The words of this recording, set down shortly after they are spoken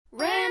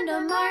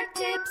Random art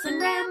tips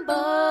and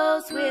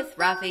rambles with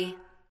Rafi.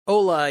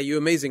 Hola, you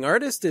amazing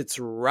artist. It's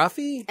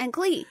Rafi. And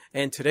Klee.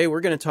 And today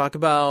we're going to talk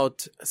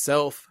about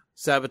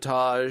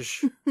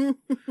self-sabotage.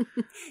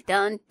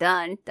 Dun,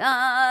 dun,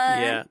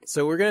 dun. Yeah.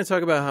 So we're going to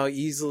talk about how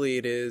easily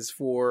it is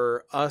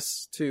for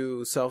us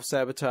to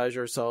self-sabotage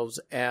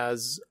ourselves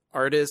as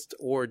artists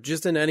or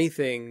just in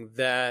anything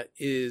that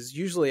is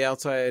usually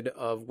outside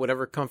of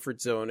whatever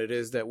comfort zone it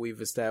is that we've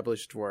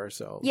established for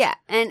ourselves. Yeah.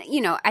 And,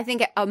 I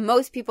think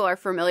most people are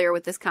familiar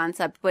with this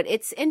concept, but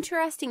it's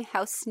interesting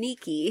how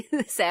sneaky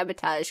the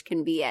sabotage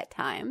can be at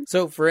times.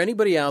 So for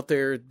anybody out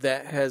there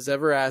that has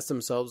ever asked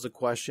themselves a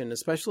question,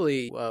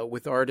 especially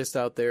with artists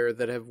out there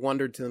that have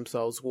wondered to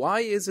themselves, why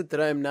is it that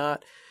I'm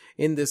not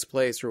in this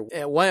place? Or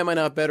why am I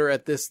not better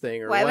at this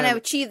thing? Or why haven't I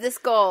achieved this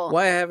goal?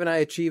 Why haven't I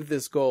achieved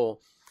this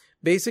goal?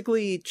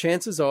 Basically,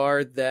 chances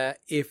are that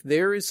if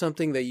there is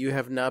something that you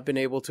have not been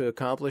able to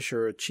accomplish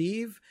or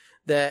achieve,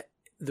 that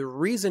the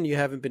reason you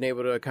haven't been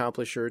able to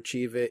accomplish or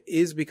achieve it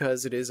is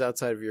because it is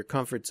outside of your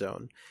comfort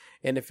zone.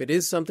 And if it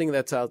is something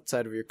that's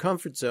outside of your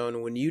comfort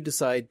zone, when you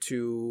decide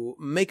to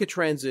make a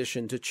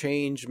transition, to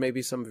change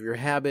maybe some of your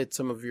habits,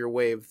 some of your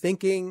way of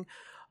thinking,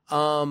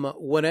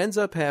 what ends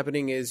up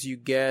happening is you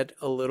get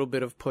a little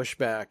bit of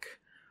pushback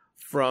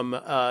from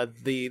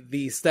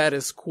the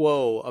status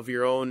quo of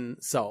your own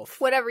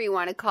self. Whatever you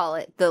want to call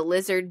it. The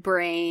lizard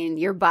brain,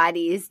 your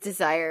body's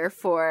desire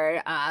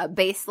for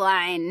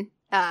baseline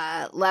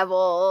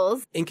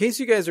levels. In case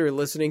you guys are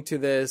listening to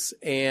this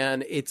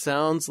and it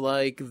sounds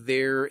like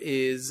there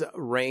is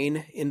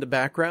rain in the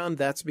background,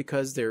 that's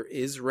because there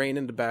is rain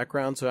in the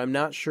background. So I'm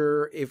not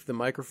sure if the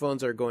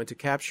microphones are going to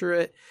capture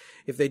it.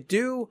 If they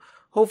do,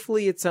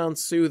 hopefully it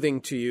sounds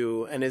soothing to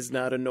you and is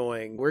not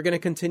annoying. We're going to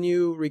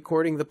continue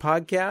recording the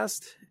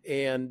podcast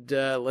and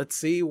let's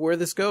see where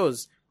this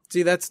goes.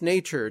 See, that's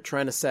nature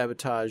trying to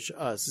sabotage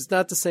us. It's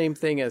not the same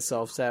thing as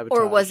self-sabotage.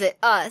 Or was it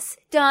us?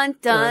 Dun,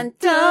 dun,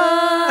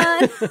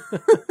 dun.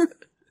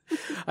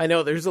 I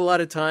know there's a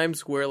lot of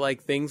times where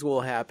things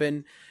will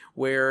happen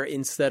where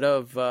instead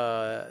of,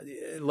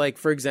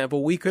 for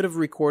example, we could have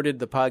recorded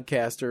the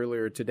podcast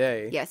earlier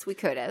today. Yes, we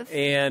could have.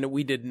 And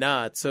we did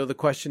not. So the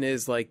question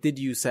is, did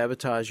you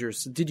sabotage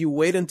did you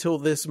wait until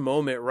this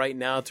moment right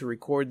now to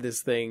record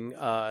this thing,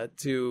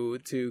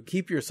 to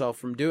keep yourself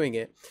from doing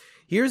it?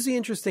 Here's the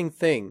interesting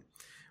thing.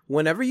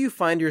 Whenever you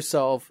find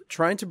yourself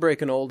trying to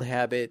break an old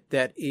habit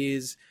that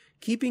is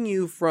keeping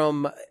you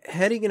from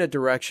heading in a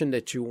direction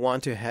that you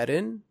want to head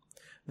in,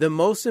 the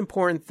most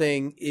important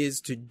thing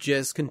is to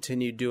just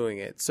continue doing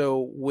it.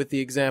 So with the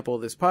example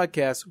of this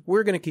podcast,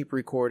 we're going to keep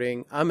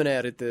recording. I'm going to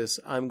edit this.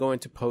 I'm going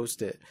to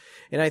post it.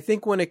 And I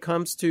think when it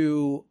comes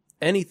to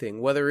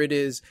anything, whether it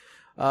is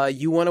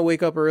you want to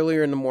wake up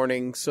earlier in the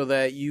morning so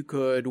that you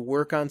could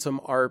work on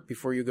some art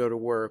before you go to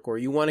work, or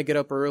you want to get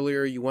up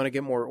earlier, you want to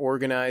get more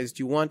organized,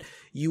 you want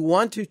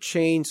to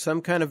change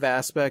some kind of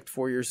aspect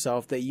for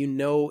yourself that you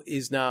know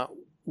is not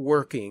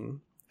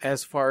working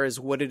as far as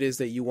what it is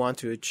that you want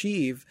to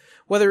achieve,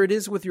 whether it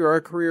is with your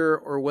art career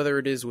or whether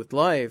it is with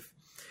life,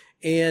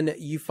 and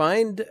you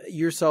find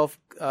yourself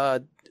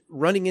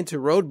running into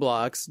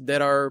roadblocks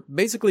that are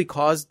basically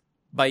caused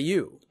by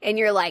you. And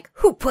you're like,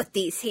 who put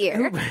these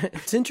here?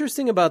 What's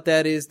interesting about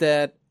that is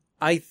that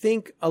I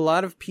think a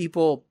lot of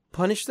people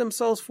punish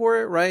themselves for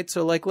it, right?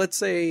 So let's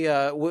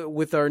say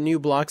with our new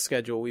block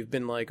schedule, we've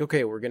been like,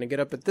 okay, we're going to get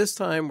up at this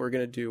time, we're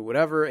going to do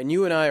whatever. And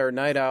you and I are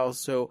night owls,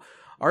 so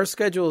our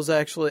schedule is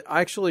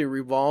actually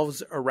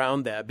revolves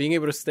around that, being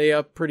able to stay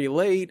up pretty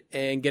late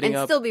and getting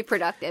up. And still be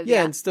productive.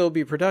 Yeah, and still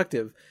be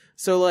productive.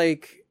 So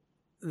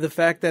the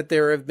fact that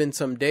there have been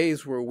some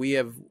days where we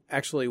have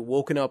actually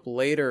woken up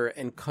later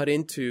and cut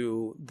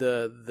into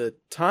the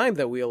time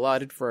that we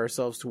allotted for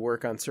ourselves to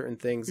work on certain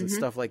things and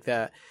stuff like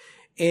that.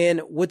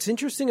 And what's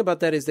interesting about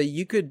that is that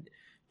you could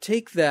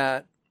take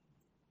that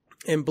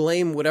and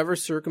blame whatever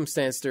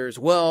circumstance there's.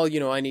 Well,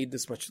 I need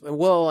this much.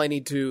 Well, I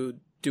need to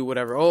do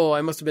whatever. Oh,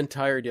 I must have been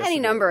tired yesterday. Any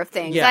number of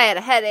things. Yeah. I had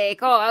a headache.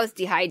 Oh, I was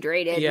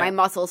dehydrated. Yeah. My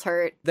muscles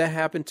hurt. That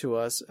happened to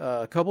us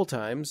a couple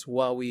times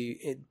while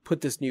we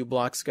put this new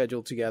block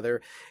schedule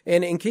together.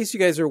 And in case you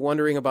guys are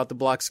wondering about the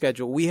block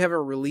schedule, we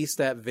haven't released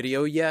that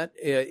video yet.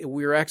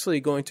 We're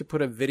actually going to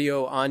put a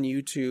video on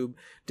YouTube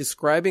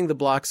describing the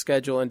block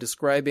schedule and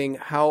describing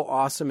how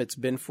awesome it's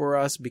been for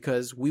us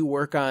because we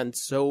work on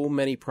so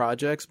many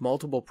projects,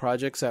 multiple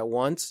projects at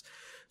once.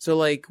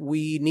 So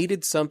we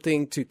needed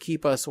something to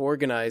keep us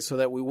organized so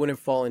that we wouldn't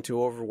fall into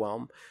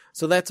overwhelm.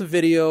 So that's a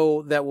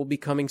video that will be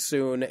coming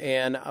soon.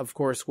 And of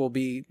course, we'll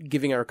be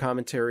giving our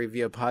commentary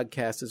via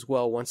podcast as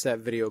well once that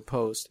video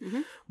posts.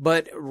 Mm-hmm.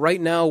 But right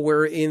now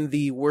we're in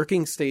the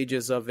working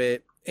stages of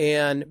it.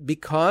 And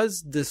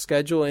because the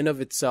schedule in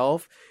of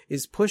itself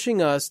is pushing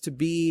us to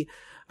be,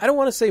 I don't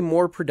want to say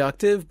more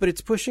productive, but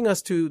it's pushing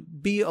us to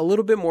be a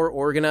little bit more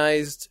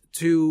organized,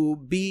 to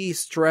be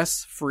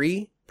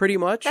stress-free. Pretty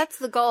much. That's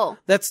the goal.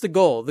 That's the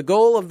goal. The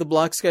goal of the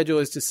block schedule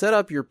is to set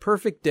up your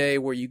perfect day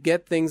where you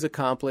get things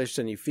accomplished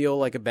and you feel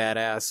like a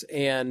badass.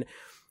 And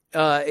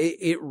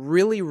it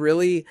really,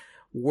 really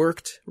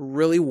worked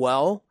really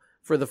well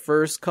for the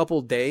first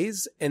couple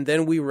days, and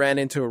then we ran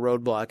into a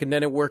roadblock, and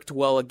then it worked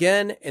well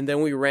again, and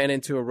then we ran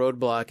into a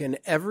roadblock. And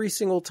every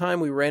single time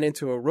we ran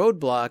into a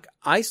roadblock,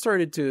 I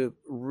started to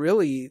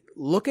really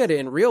look at it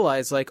and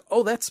realize like,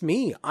 oh, that's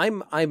me.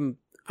 I'm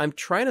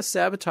trying to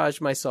sabotage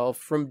myself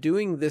from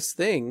doing this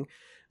thing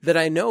that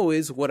I know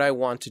is what I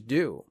want to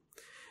do.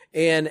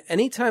 And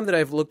anytime that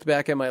I've looked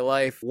back at my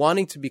life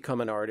wanting to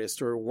become an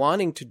artist or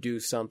wanting to do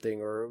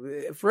something or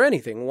for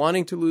anything,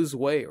 wanting to lose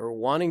weight or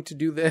wanting to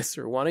do this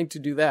or wanting to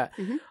do that,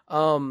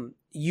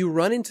 you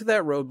run into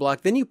that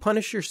roadblock. Then you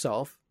punish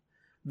yourself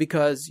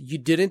because you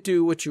didn't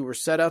do what you were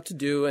set out to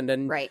do. And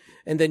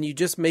then you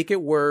just make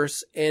it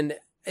worse. And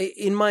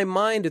in my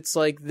mind, it's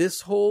like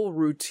this whole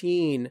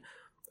routine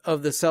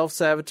of the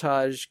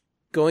self-sabotage,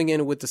 going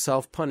in with the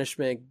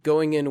self-punishment,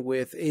 going in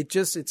with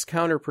it's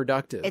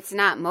counterproductive. It's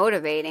not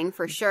motivating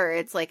for sure.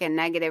 It's like a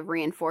negative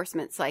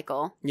reinforcement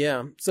cycle.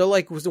 Yeah. So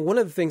like one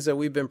of the things that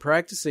we've been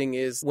practicing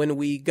is when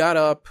we got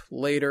up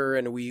later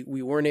and we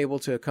weren't able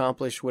to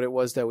accomplish what it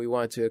was that we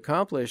wanted to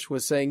accomplish,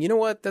 was saying, you know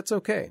what, that's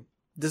okay.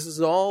 This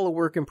is all a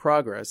work in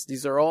progress.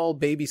 These are all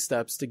baby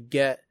steps to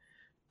get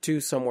to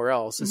somewhere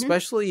else,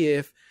 especially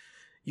if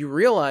you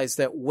realize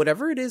that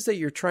whatever it is that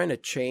you're trying to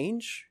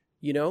change,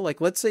 you know,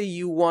 like let's say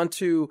you want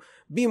to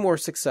be more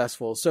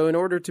successful. So in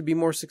order to be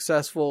more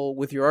successful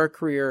with your art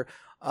career,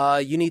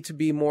 you need to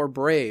be more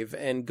brave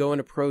and go and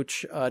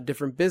approach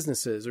different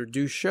businesses or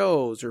do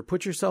shows or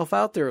put yourself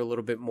out there a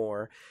little bit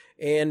more.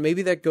 And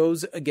maybe that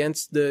goes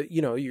against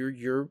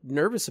you're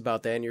nervous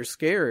about that and you're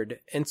scared.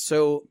 And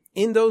so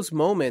in those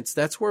moments,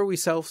 that's where we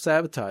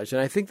self-sabotage.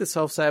 And I think the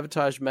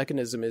self-sabotage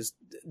mechanism is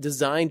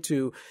designed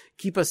to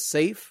keep us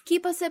safe.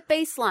 Keep us at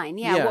baseline.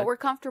 Yeah, what we're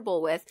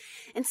comfortable with.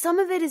 And some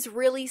of it is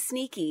really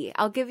sneaky.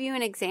 I'll give you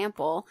an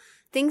example.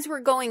 Things were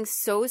going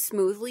so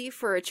smoothly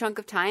for a chunk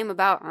of time,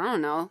 about,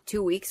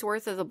 2 weeks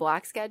worth of the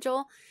block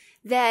schedule,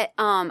 that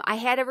I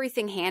had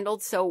everything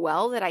handled so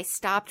well that I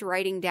stopped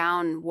writing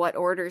down what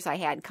orders I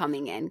had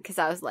coming in because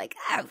I was like,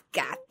 I've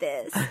got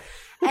this.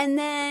 And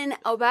then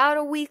about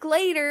a week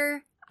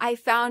later, I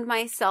found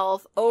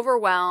myself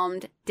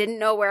overwhelmed, didn't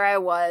know where I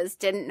was,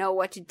 didn't know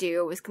what to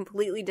do, was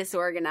completely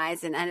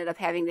disorganized, and ended up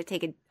having to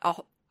take a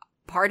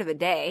part of a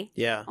day,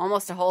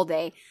 almost a whole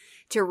day,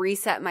 to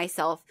reset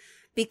myself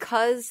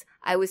because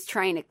I was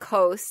trying to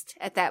coast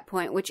at that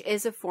point, which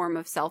is a form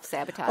of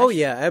self-sabotage. Oh,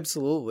 yeah,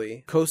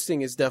 absolutely.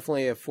 Coasting is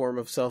definitely a form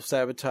of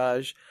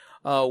self-sabotage.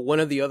 One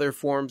of the other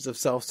forms of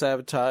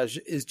self-sabotage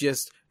is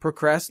just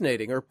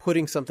procrastinating or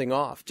putting something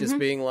off, just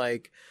being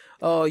like,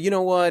 oh, you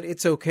know what?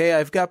 It's okay.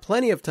 I've got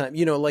plenty of time,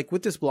 like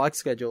with this block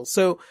schedule.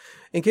 So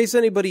in case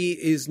anybody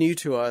is new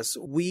to us,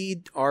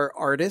 we are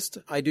artists.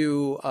 I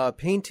do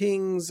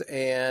paintings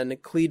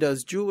and Clee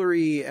does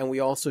jewelry, and we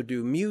also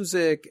do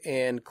music,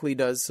 and Clee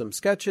does some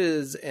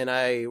sketches, and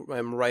I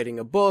am writing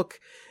a book.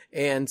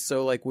 And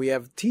so like we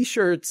have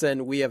t-shirts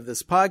and we have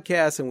this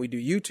podcast and we do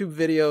YouTube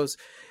videos.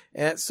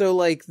 And so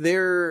like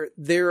there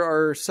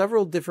are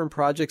several different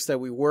projects that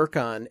we work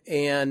on,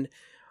 and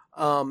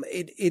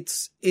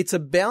it's a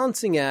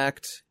balancing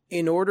act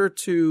in order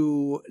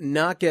to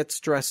not get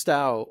stressed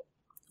out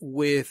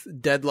with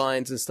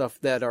deadlines and stuff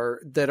that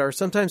are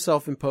sometimes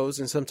self-imposed,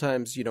 and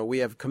sometimes, we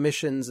have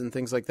commissions and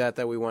things like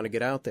that we want to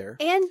get out there.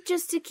 And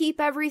just to keep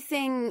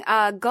everything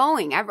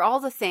going, all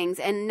the things,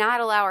 and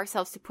not allow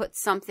ourselves to put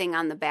something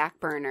on the back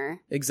burner.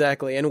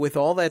 Exactly. And with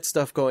all that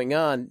stuff going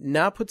on,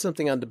 not put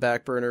something on the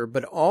back burner,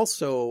 but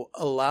also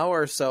allow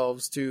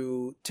ourselves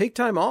to take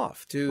time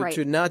off,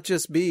 to not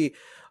just be...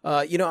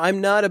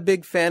 I'm not a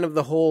big fan of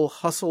the whole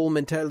hustle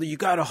mentality. You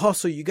got to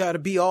hustle. You got to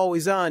be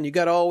always on. You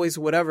got to always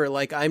whatever.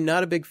 Like, I'm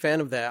not a big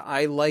fan of that.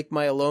 I like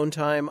my alone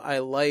time. I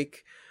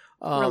like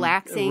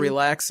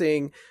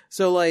relaxing.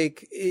 So,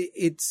 like,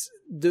 it's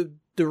the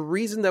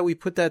reason that we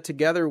put that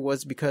together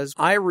was because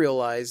I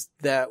realized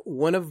that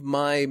one of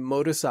my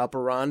modus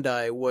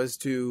operandi was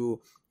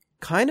to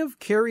kind of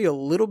carry a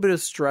little bit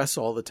of stress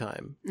all the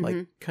time,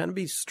 like kind of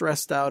be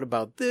stressed out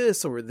about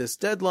this or this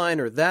deadline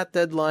or that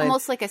deadline.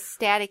 Almost like a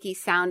staticky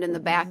sound in the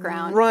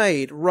background.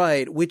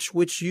 Right.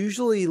 Which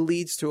usually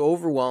leads to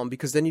overwhelm,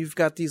 because then you've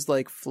got these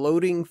like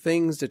floating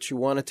things that you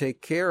want to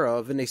take care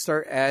of, and they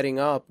start adding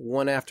up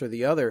one after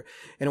the other.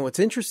 And what's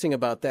interesting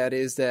about that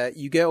is that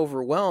you get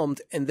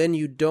overwhelmed and then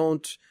you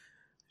don't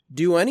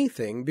do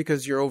anything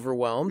because you're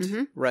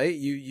overwhelmed, right?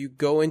 You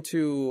go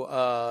into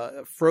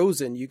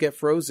frozen, you get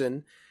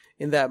frozen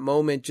in that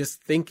moment,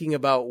 just thinking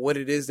about what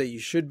it is that you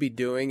should be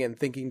doing and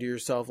thinking to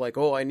yourself like,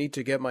 oh, I need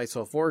to get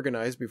myself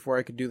organized before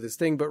I could do this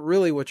thing. But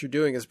really what you're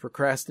doing is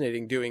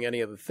procrastinating doing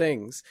any of the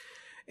things.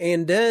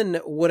 And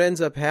then what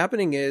ends up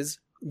happening is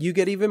you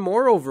get even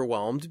more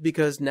overwhelmed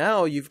because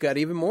now you've got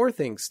even more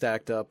things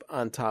stacked up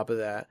on top of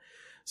that.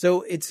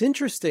 So it's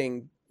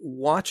interesting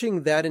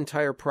watching that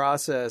entire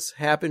process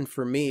happen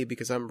for me,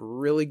 because I'm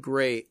really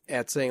great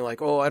at saying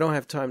like, oh, I don't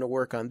have time to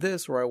work on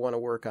this, or I want to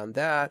work on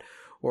that.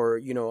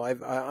 Or,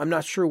 I'm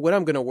not sure what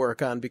I'm going to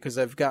work on because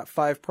I've got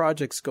 5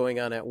 projects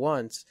going on at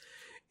once.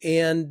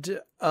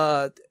 And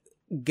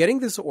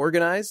getting this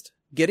organized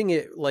getting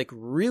it like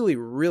really,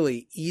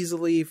 really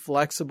easily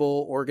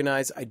flexible,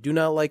 organized. I do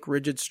not like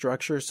rigid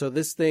structure. So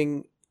this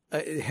thing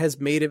has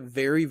made it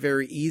very,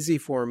 very easy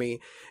for me,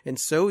 and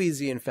so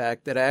easy, in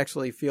fact, that I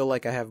actually feel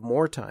like I have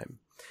more time.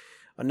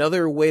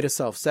 Another way to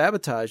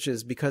self-sabotage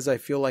is because I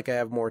feel like I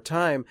have more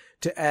time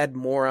to add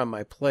more on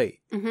my plate.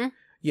 Mm-hmm.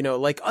 You know,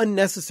 like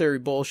unnecessary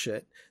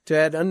bullshit, to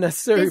add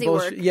unnecessary Busy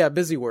bullshit. work. Yeah,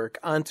 busy work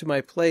onto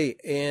my plate.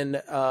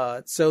 And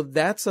so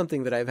that's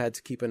something that I've had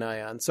to keep an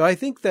eye on. So I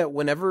think that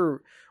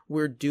whenever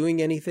we're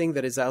doing anything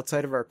that is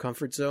outside of our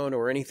comfort zone,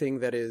 or anything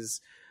that is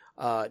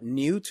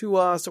new to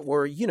us,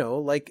 or, you know,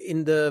 like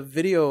in the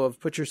video of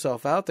Put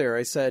Yourself Out There,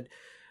 I said,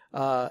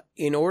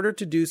 in order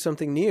to do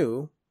something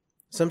new,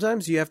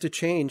 sometimes you have to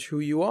change who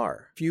you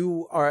are. If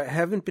you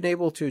haven't been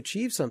able to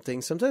achieve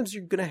something, sometimes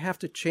you're going to have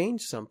to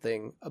change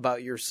something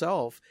about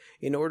yourself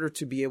in order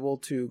to be able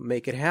to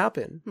make it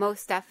happen.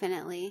 Most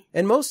definitely.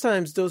 And most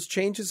times those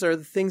changes are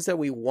the things that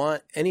we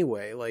want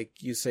anyway. Like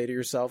you say to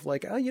yourself,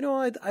 like, oh, you know,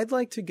 I'd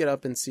like to get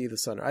up and see the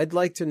sun. I'd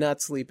like to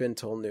not sleep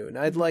until noon.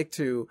 I'd like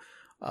to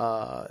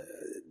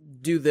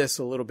do this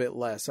a little bit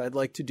less. I'd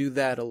like to do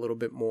that a little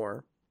bit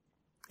more.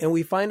 And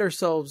we find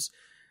ourselves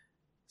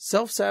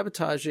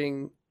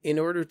self-sabotaging in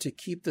order to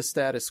keep the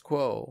status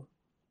quo,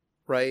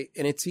 right?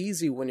 And it's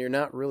easy when you're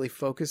not really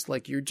focused,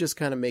 like you're just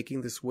kind of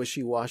making this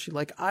wishy-washy,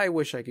 like, I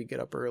wish I could get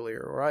up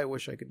earlier, or I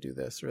wish I could do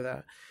this or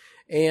that.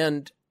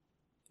 And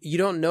you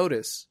don't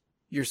notice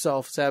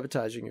yourself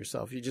sabotaging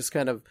yourself. You just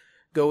kind of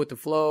go with the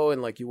flow,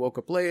 and like you woke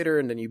up later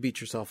and then you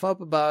beat yourself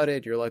up about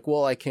it. You're like,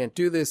 well, I can't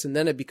do this. And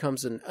then it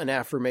becomes an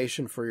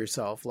affirmation for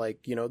yourself.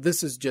 Like, you know,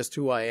 this is just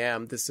who I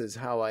am. This is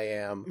how I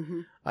am. Mm-hmm.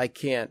 I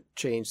can't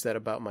change that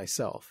about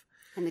myself.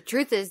 And the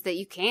truth is that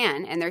you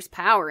can, and there's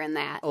power in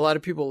that. A lot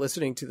of people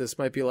listening to this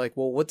might be like,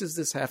 well, what does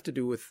this have to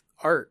do with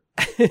art?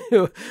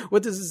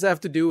 What does this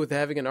have to do with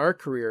having an art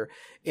career?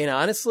 And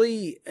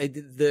honestly,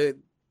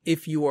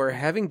 if you are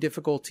having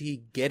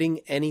difficulty getting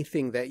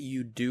anything that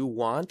you do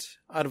want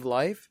out of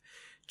life,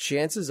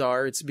 chances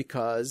are it's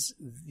because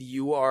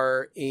you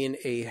are in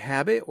a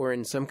habit or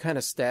in some kind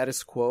of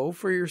status quo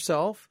for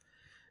yourself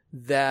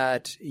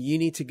that you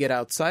need to get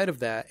outside of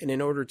that. And in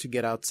order to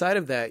get outside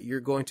of that, you're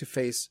going to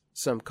face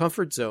some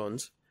comfort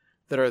zones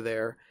that are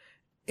there.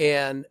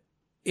 And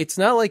it's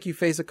not like you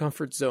face a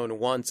comfort zone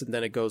once and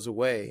then it goes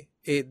away.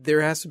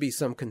 There has to be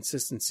some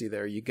consistency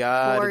there. You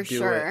got to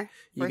do it.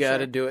 You got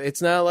to do it.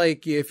 It's not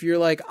like if you're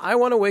like, I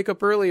want to wake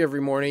up early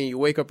every morning. You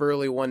wake up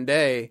early one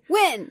day.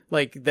 Win!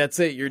 Like, that's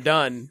it. You're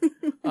done.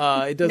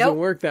 It doesn't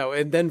work that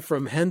way. And then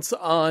from hence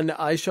on,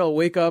 I shall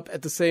wake up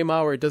at the same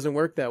hour. It doesn't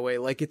work that way.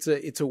 Like, it's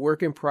a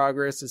work in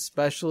progress,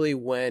 especially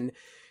when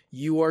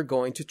you are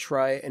going to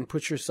try and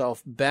put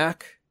yourself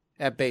back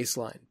at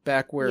baseline,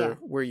 back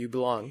where you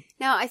belong.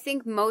 Now, I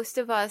think most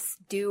of us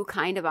do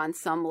kind of on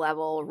some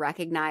level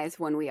recognize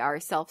when we are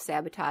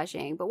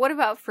self-sabotaging. But what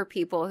about for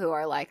people who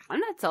are like, I'm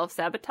not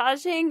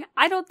self-sabotaging.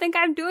 I don't think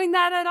I'm doing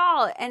that at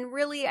all. And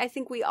really, I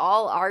think we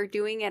all are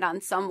doing it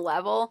on some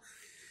level.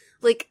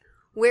 Like,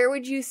 where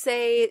would you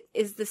say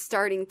is the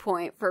starting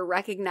point for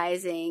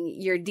recognizing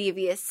your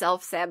devious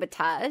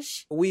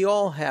self-sabotage? We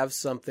all have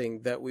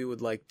something that we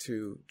would like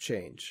to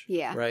change.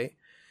 Yeah. Right?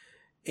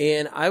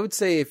 And I would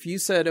say if you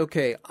said,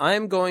 okay,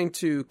 I'm going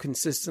to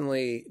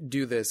consistently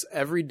do this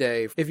every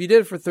day. If you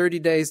did it for 30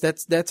 days,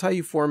 that's how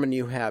you form a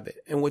new habit.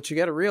 And what you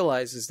got to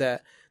realize is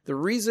that the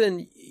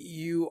reason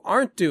you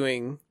aren't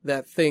doing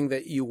that thing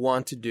that you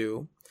want to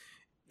do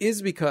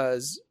is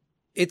because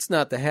it's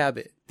not the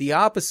habit. The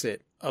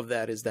opposite of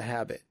that is the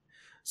habit.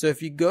 So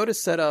if you go to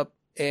set up,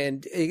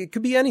 and it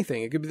could be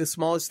anything. It could be the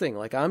smallest thing.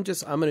 Like, I'm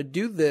going to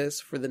do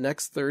this for the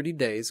next 30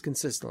 days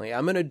consistently.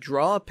 I'm going to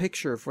draw a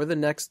picture for the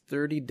next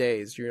 30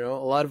 days. You know,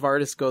 a lot of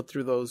artists go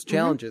through those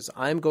challenges.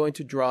 Mm-hmm. I'm going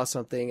to draw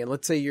something. And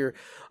let's say you're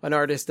an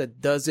artist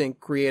that doesn't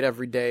create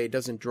every day,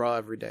 doesn't draw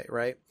every day,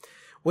 right?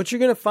 What you're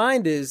going to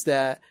find is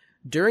that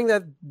during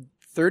that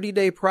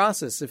 30-day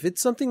process, if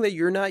it's something that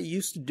you're not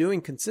used to doing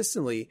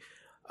consistently,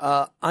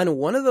 on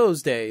one of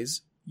those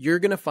days, you're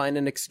going to find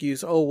an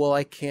excuse. Oh, well,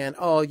 I can't.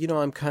 Oh, you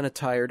know, I'm kind of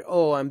tired.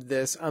 Oh, I'm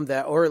this, I'm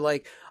that. Or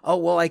like, oh,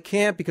 well, I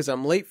can't because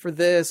I'm late for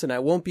this and I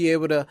won't be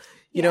able to,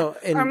 you know.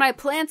 And, or my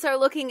plants are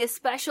looking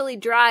especially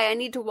dry. I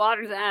need to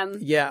water them.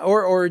 Yeah.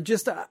 Or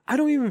just, I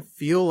don't even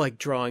feel like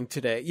drawing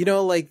today. You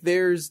know, like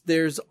there's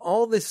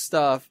all this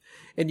stuff,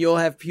 and you'll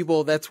have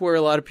people, that's where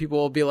a lot of people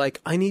will be like,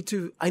 I need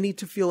to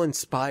feel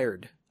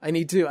inspired.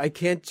 I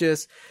can't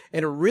just,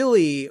 and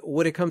really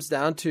what it comes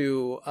down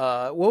to,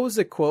 what was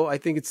the quote? I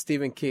think it's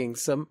Stephen King.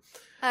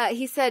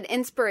 He said,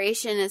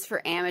 inspiration is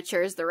for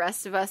amateurs. The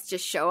rest of us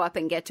just show up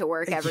and get to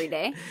work every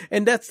day.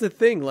 And that's the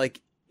thing.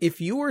 Like, if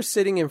you were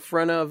sitting in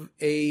front of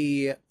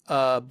a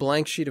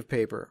blank sheet of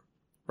paper,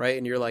 right?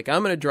 And you're like,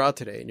 I'm going to draw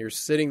today. And you're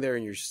sitting there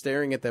and you're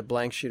staring at that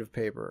blank sheet of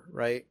paper,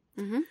 right?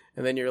 Mm-hmm.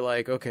 And then you're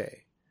like,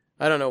 okay,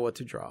 I don't know what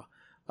to draw.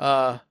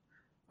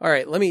 All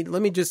right, let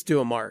me just do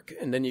a mark.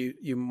 And then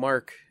you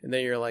mark, and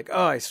then you're like,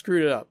 oh, I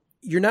screwed it up.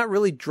 You're not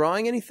really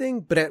drawing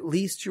anything, but at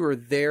least you are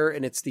there,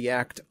 and it's the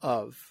act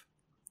of,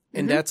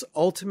 And that's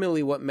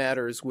ultimately what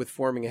matters with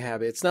forming a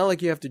habit. It's not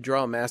like you have to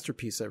draw a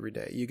masterpiece every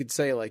day. You could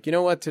say like, you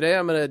know what, today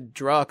I'm going to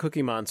draw a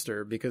Cookie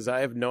Monster because I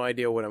have no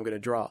idea what I'm going to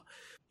draw.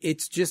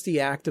 It's just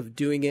the act of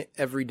doing it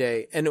every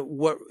day. And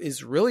what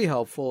is really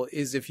helpful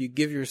is if you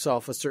give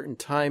yourself a certain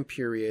time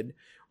period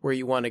where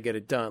you want to get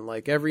it done.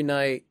 Like every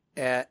night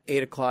at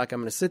 8 o'clock,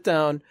 I'm going to sit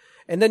down,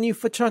 and then you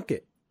chunk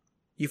it.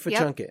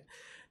 Chunk it.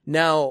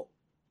 Now,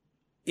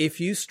 if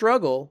you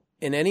struggle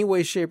in any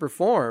way, shape, or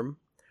form,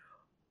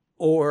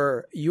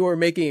 or you are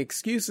making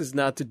excuses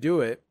not to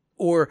do it,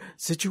 or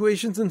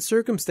situations and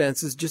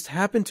circumstances just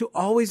happen to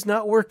always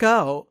not work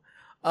out,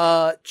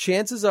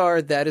 chances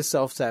are that is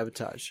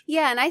self-sabotage.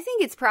 Yeah, and I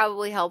think it's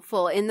probably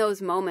helpful in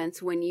those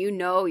moments when you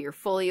know you're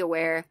fully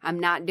aware, I'm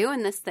not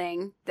doing this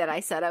thing that I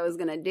said I was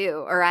going to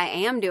do, or I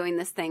am doing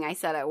this thing I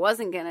said I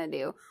wasn't going to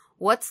do.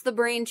 What's the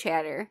brain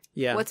chatter?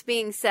 Yeah. What's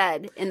being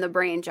said in the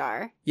brain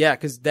jar? Yeah,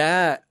 because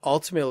that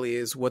ultimately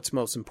is what's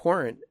most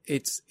important.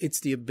 It's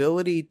the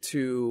ability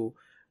to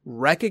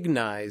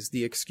recognize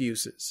the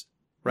excuses.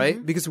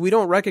 Right? Because we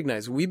don't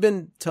recognize. We've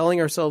been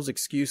telling ourselves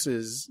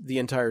excuses the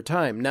entire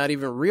time, not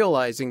even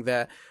realizing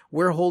that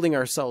we're holding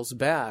ourselves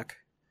back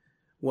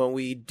when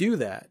we do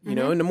that. You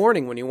know, in the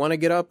morning when you want to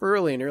get up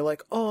early and you're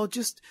like, oh,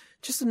 just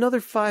another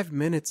 5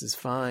 minutes is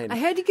fine. I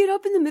had to get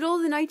up in the middle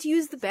of the night to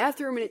use the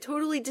bathroom and it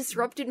totally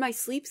disrupted my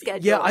sleep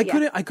schedule. Yeah,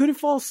 I couldn't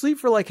fall asleep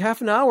for like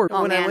half an hour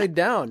when I laid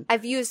down.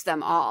 I've used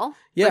them all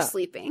for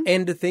sleeping.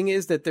 And the thing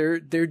is that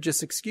they're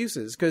just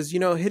excuses because, you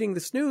know, hitting the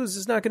snooze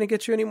is not going to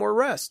get you any more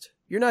rest.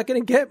 You're not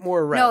going to get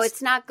more rest. No,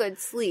 it's not good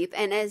sleep.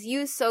 And as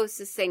you so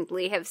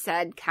succinctly have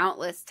said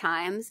countless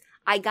times,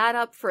 I got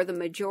up for the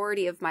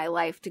majority of my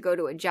life to go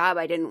to a job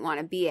I didn't want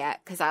to be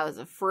at because I was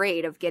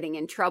afraid of getting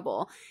in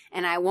trouble.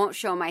 And I won't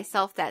show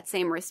myself that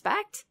same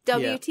respect.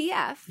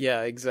 WTF.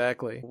 Yeah,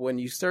 exactly. When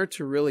you start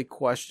to really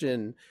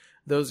question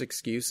those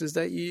excuses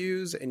that you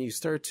use and you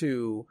start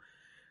to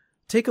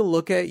take a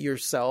look at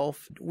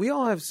yourself, we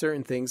all have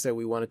certain things that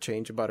we want to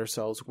change about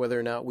ourselves, whether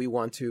or not we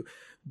want to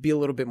be a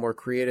little bit more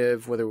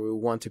creative, whether we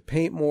want to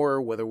paint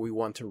more, whether we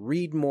want to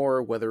read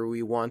more, whether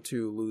we want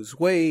to lose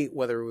weight,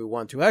 whether we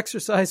want to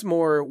exercise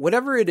more,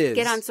 whatever it is.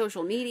 Get on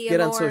social media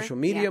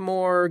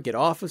more, get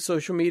off of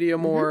social media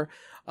more.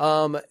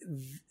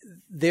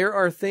 There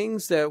are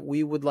things that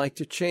we would like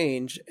to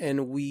change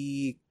and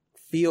we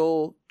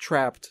feel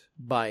trapped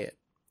by it.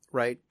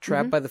 Right?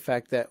 Trapped by the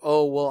fact that,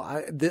 oh, well,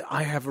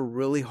 I have a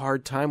really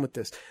hard time with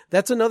this.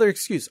 That's another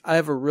excuse. I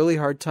have a really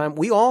hard time.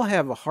 We all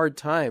have a hard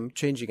time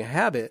changing a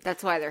habit.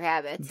 That's why they're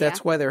habits.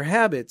 That's why they're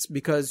habits,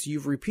 because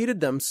you've repeated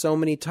them so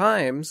many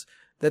times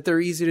that they're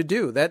easy to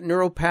do. That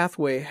neural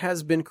pathway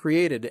has been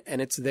created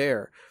and it's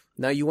there.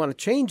 Now you want to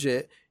change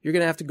it, you're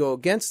going to have to go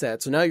against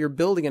that. So now you're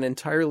building an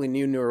entirely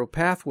new neural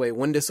pathway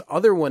when this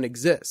other one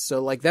exists.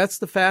 So like that's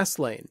the fast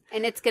lane.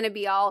 And it's going to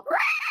be all...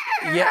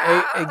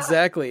 Yeah,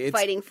 exactly. It's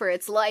fighting for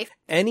its life.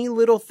 Any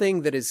little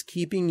thing that is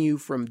keeping you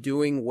from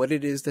doing what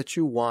it is that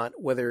you want,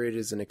 whether it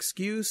is an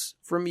excuse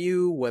from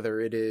you, whether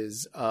it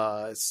is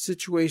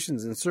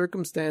situations and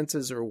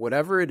circumstances or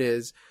whatever it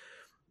is,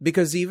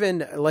 because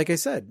even, like I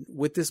said,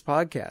 with this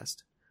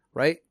podcast,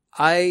 right?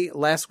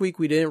 Last week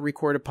we didn't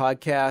record a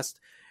podcast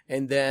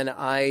and then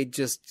I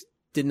just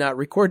did not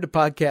record the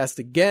podcast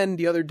again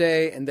the other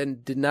day and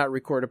then did not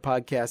record a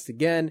podcast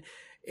again.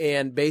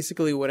 And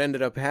basically what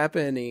ended up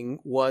happening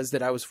was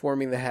that I was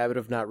forming the habit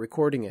of not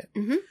recording it.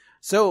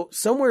 So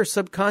somewhere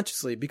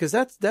subconsciously, because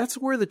that's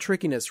where the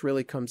trickiness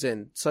really comes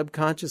in.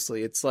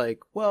 Subconsciously, it's like,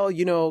 well,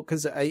 you know,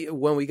 because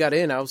when we got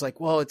in, I was like,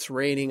 well, it's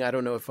raining. I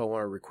don't know if I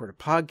want to record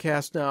a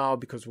podcast now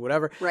because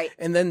whatever. Right.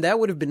 And then that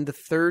would have been the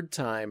third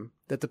time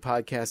that the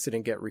podcast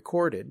didn't get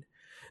recorded.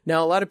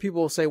 Now, a lot of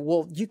people will say,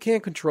 well, you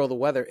can't control the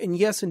weather. And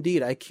yes,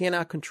 indeed, I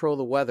cannot control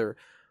the weather.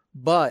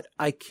 But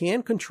I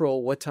can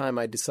control what time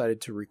I decided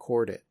to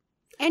record it.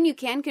 And you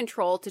can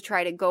control to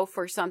try to go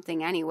for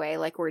something anyway,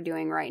 like we're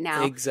doing right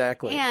now.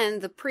 Exactly.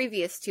 And the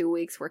previous 2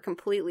 weeks were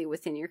completely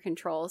within your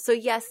control. So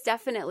yes,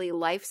 definitely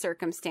life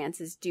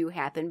circumstances do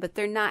happen, but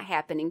they're not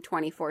happening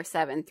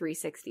 24/7,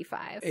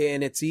 365.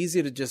 And it's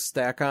easy to just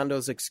stack on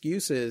those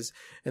excuses.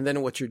 And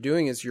then what you're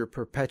doing is you're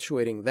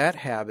perpetuating that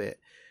habit.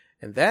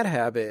 And that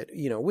habit,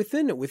 you know,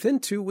 within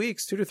 2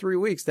 weeks, 2 to 3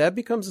 weeks, that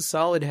becomes a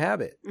solid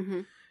habit.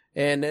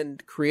 And then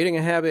creating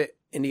a habit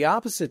in the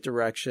opposite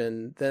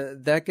direction,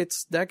 that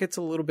gets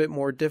a little bit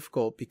more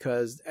difficult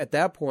because at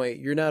that point,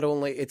 you're not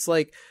only, it's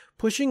like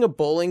pushing a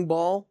bowling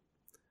ball,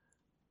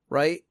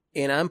 right?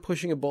 And I'm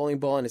pushing a bowling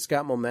ball and it's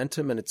got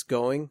momentum and it's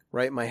going,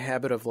 right? My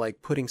habit of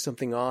like putting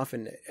something off.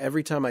 And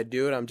every time I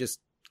do it, I'm just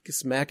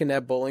smacking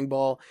that bowling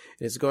ball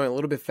and it's going a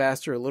little bit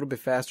faster, a little bit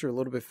faster, a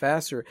little bit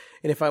faster.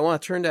 And if I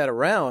want to turn that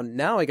around,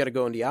 now I got to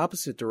go in the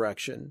opposite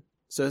direction.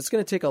 So it's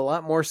going to take a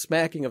lot more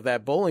smacking of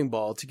that bowling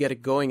ball to get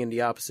it going in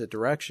the opposite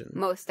direction.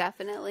 Most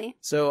definitely.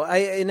 So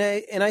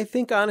I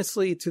think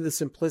honestly, to the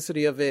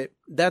simplicity of it,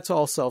 that's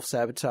all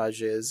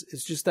self-sabotage is.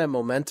 It's just that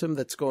momentum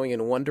that's going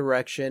in one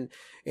direction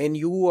and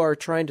you are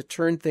trying to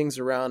turn things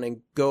around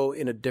and go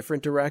in a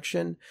different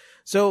direction.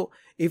 So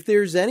if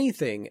there's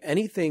anything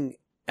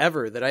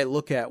ever that I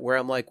look at where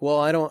I'm like, well,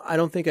 I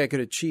don't think I could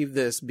achieve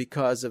this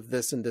because of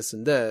this and this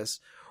and this,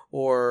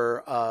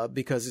 or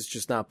because it's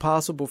just not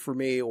possible for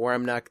me, or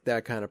I'm not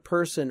that kind of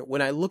person.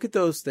 When I look at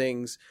those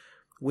things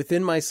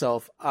within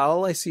myself,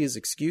 all I see is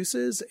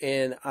excuses,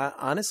 and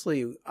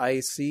honestly,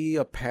 I see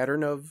a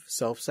pattern of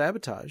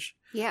self-sabotage.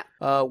 Yeah.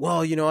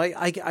 Well,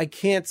 I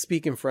can't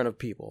speak in front of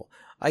people.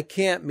 I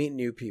can't meet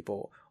new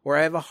people, or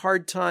I have a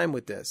hard time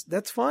with this.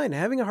 That's fine.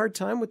 Having a hard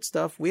time with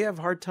stuff,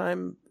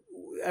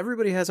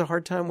 everybody has a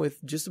hard time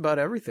with just about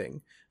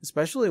everything,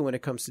 especially when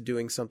it comes to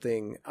doing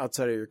something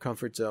outside of your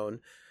comfort zone.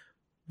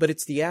 But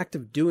it's the act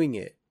of doing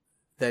it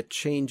that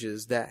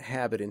changes that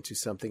habit into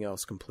something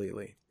else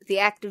completely. The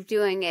act of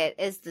doing it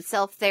is the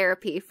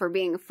self-therapy for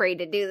being afraid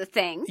to do the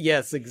thing.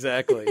 Yes,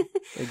 exactly.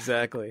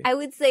 Exactly. I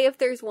would say if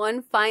there's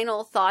one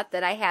final thought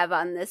that I have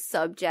on this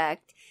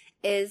subject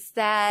is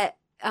that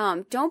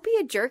don't be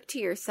a jerk to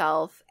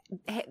yourself.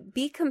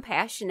 Be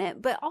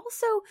compassionate, but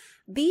also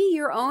be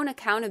your own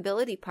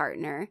accountability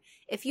partner.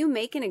 If you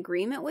make an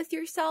agreement with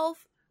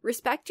yourself,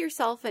 respect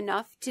yourself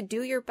enough to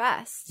do your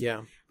best.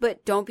 Yeah.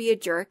 But don't be a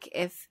jerk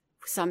if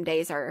some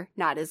days are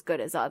not as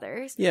good as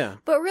others. Yeah.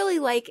 But really,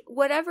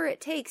 whatever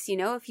it takes,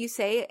 if you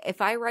say,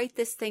 if I write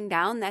this thing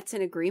down, that's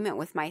an agreement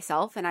with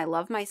myself, and I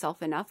love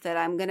myself enough that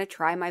I'm going to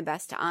try my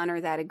best to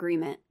honor that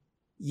agreement.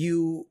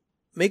 You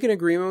make an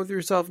agreement with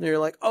yourself and you're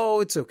like,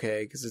 oh, it's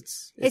okay, because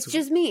it's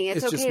just me.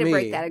 It's okay to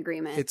break that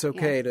agreement. It's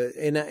okay to,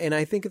 and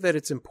I think that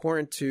it's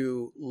important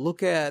to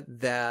look at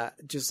that,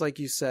 just like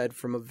you said,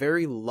 from a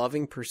very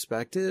loving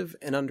perspective,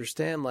 and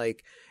understand,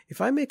 like, if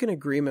I make an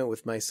agreement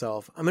with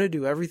myself, I'm going to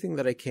do everything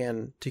that I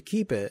can to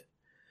keep it.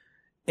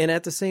 And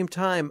at the same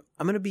time,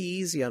 I'm going to be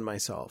easy on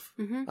myself.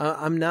 Mm-hmm.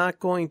 I'm not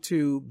going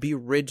to be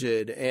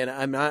rigid, and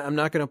I'm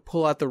not going to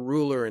pull out the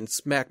ruler and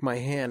smack my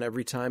hand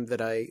every time that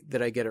I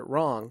get it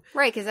wrong.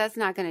 Right, because that's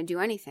not going to do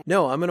anything.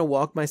 No, I'm going to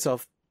walk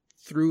myself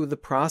through the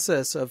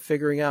process of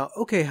figuring out,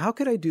 okay, how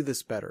could I do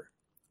this better?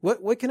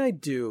 What can I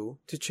do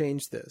to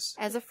change this?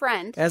 As a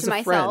friend, as to a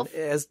myself.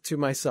 Friend, as to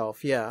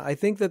myself, yeah. I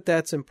think that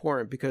that's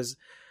important because,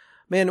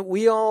 man,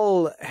 we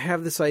all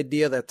have this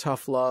idea that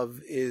tough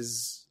love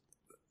is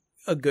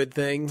a good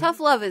thing. Tough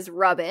love is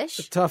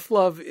rubbish. Tough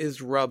love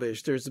is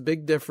rubbish. There's a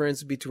big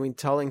difference between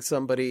telling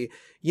somebody,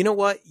 you know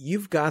what,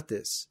 you've got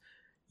this.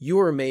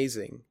 You're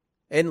amazing.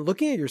 And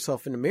looking at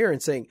yourself in the mirror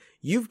and saying,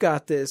 you've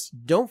got this.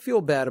 Don't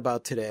feel bad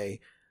about today.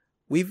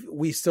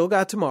 We still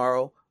got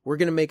tomorrow. We're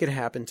going to make it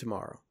happen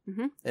tomorrow.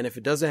 Mm-hmm. And if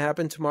it doesn't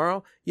happen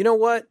tomorrow, you know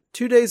what?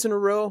 2 days in a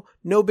row,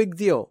 no big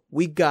deal.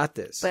 We got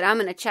this. But I'm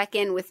going to check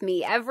in with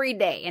me every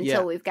day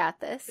until we've got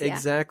this. Yeah.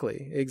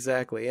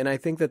 Exactly. And I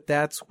think that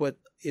that's what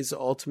is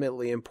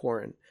ultimately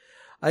important.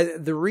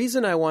 The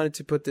reason I wanted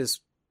to put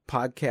this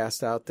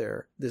podcast out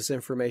there, this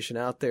information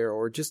out there,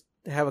 or just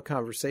have a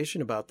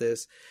conversation about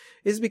this,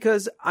 is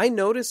because I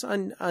notice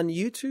on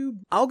YouTube,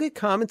 I'll get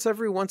comments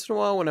every once in a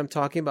while when I'm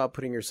talking about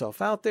putting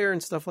yourself out there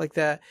and stuff like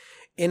that.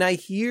 And I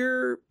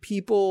hear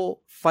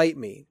people fight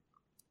me,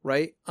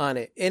 right, on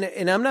it.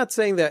 And I'm not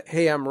saying that,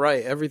 hey, I'm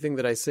right. Everything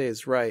that I say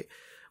is right.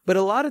 But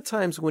a lot of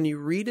times when you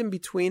read in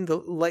between,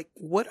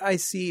 what I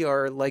see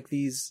are like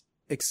these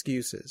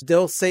excuses.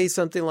 They'll say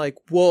something like,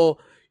 well,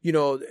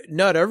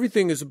 not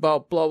everything is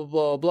about blah, blah,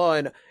 blah,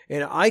 blah.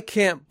 And I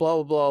can't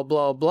blah, blah,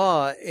 blah,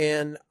 blah.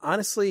 And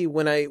honestly,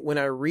 when I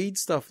read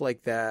stuff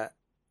like that,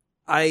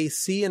 I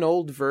see an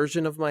old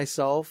version of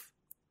myself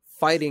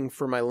fighting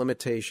for my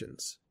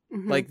limitations.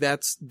 Mm-hmm. Like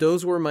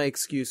those were my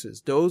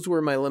excuses. Those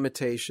were my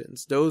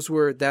limitations.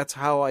 That's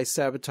how I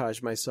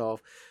sabotage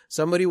myself.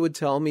 Somebody would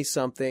tell me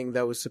something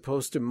that was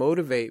supposed to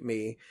motivate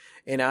me,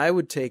 and I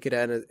would take it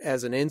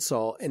as an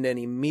insult and then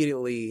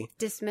immediately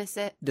dismiss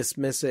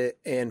it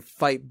and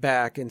fight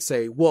back and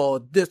say,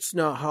 well, that's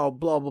not how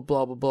blah, blah,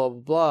 blah, blah, blah, blah,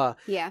 blah.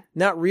 Yeah.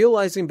 Not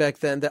realizing back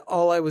then that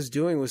all I was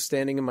doing was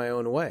standing in my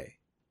own way.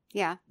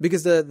 Yeah.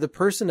 Because the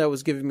person that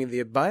was giving me the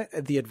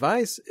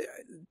advice,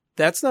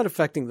 that's not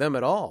affecting them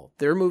at all.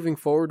 They're moving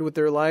forward with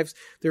their lives.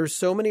 There are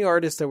so many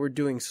artists that were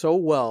doing so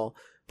well,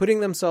 putting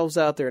themselves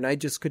out there, and I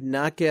just could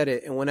not get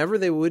it. And whenever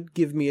they would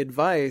give me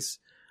advice,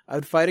 I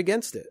would fight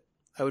against it.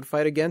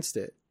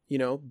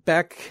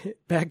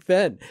 Back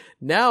then.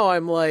 Now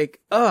I'm like,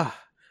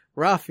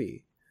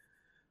 Rafi,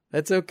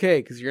 that's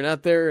okay because you're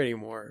not there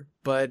anymore.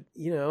 But,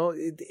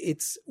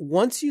 it's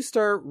once you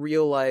start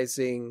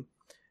realizing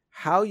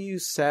how you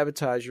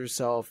sabotage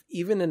yourself,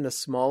 even in the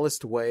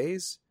smallest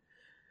ways,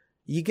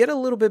 you get a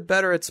little bit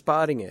better at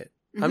spotting it.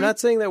 Mm-hmm. I'm not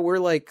saying that we're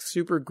like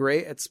super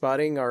great at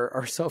spotting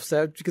our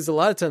self-sabotage, because a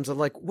lot of times I'm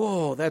like,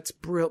 whoa, that's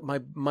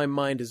brilliant. My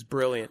mind is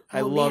brilliant.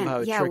 I love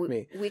how it tricked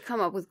me. We come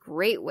up with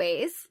great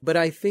ways. But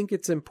I think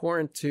it's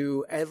important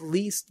to at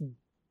least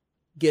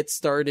get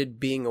started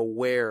being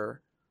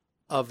aware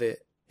of it.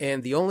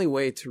 And the only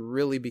way to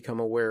really become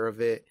aware of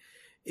it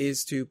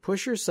is to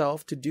push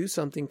yourself to do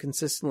something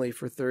consistently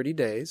for 30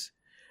 days.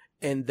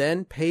 And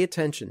then pay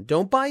attention.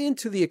 Don't buy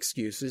into the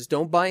excuses.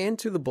 Don't buy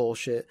into the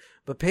bullshit.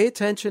 But pay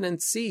attention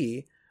and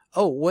see,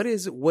 what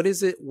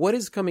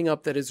is coming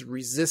up that is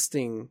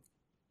resisting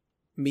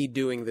me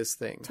doing this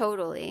thing?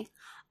 Totally.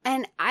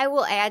 And I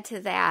will add to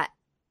that,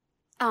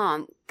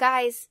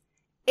 guys,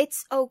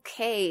 it's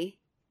okay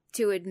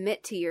to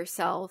admit to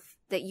yourself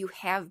that you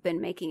have been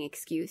making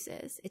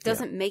excuses. It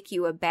doesn't make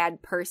you a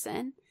bad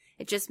person.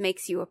 It just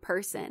makes you a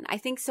person. I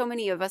think so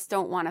many of us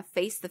don't want to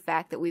face the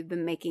fact that we've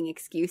been making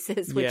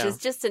excuses, which is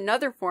just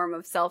another form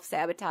of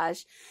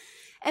self-sabotage.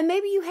 And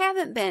maybe you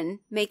haven't been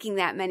making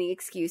that many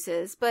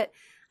excuses, but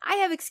I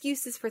have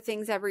excuses for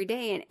things every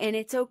day, and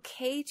it's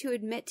okay to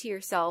admit to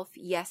yourself,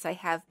 yes, I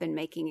have been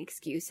making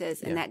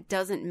excuses, and that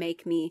doesn't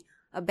make me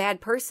a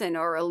bad person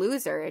or a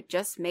loser. It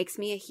just makes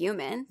me a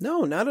human.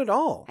 No, not at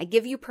all. I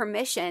give you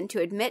permission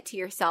to admit to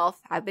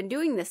yourself, I've been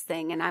doing this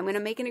thing, and I'm going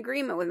to make an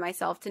agreement with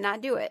myself to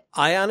not do it.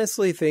 I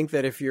honestly think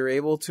that if you're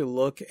able to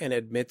look and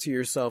admit to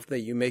yourself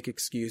that you make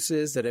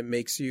excuses, that it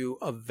makes you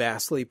a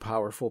vastly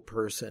powerful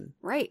person.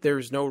 Right.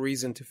 There's no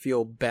reason to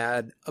feel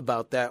bad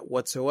about that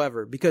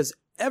whatsoever, because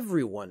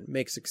everyone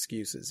makes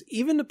excuses.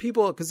 Even the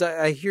people, because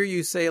I hear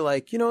you say,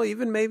 like,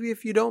 even maybe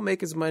if you don't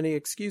make as many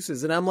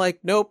excuses. And I'm like,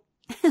 nope.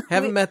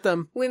 Haven't met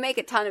them. We make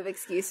a ton of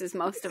excuses,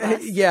 most of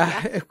us.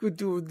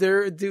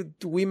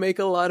 We make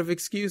a lot of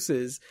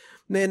excuses.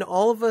 And then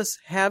all of us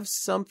have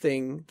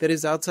something that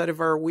is outside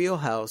of our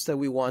wheelhouse that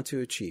we want to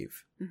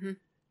achieve. Mm-hmm.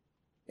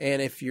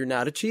 And if you're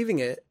not achieving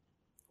it,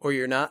 or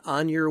you're not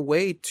on your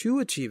way to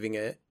achieving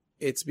it,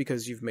 it's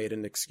because you've made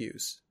an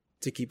excuse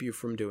to keep you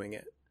from doing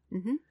it.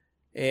 Mm-hmm.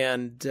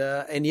 And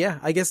yeah,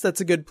 I guess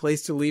that's a good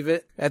place to leave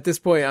it. At this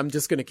point, I'm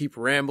just going to keep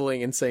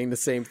rambling and saying the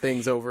same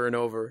things over and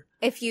over.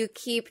 If you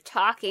keep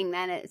talking,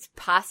 then it's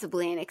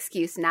possibly an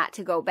excuse not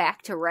to go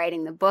back to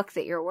writing the book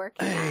that you're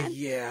working on.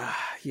 Yeah,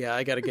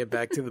 I got to get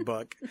back to the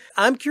book.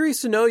 I'm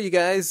curious to know, you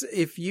guys,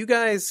 if you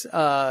guys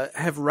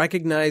have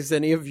recognized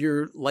any of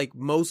your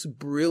most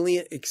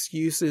brilliant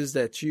excuses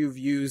that you've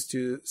used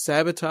to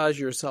sabotage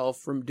yourself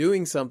from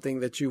doing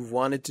something that you've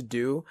wanted to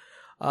do.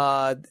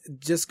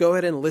 Just go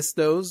ahead and list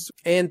those.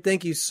 And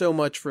thank you so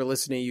much for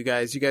listening, you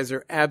guys. You guys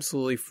are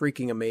absolutely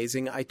freaking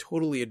amazing. I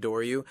totally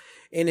adore you.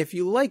 And if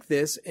you like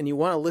this and you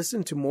want to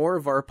listen to more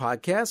of our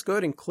podcast, go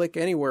ahead and click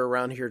anywhere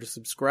around here to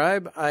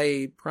subscribe.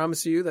 I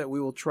promise you that we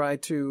will try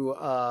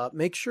to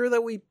make sure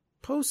that we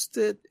post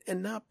it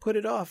and not put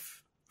it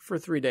off for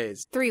 3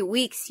 days. 3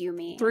 weeks, you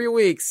mean? 3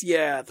 weeks.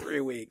 Yeah,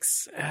 3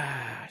 weeks.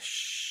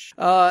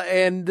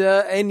 And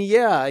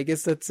yeah, I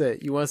guess that's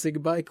it. You want to say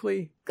goodbye,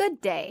 Clee?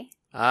 Good day.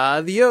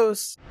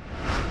 Adios.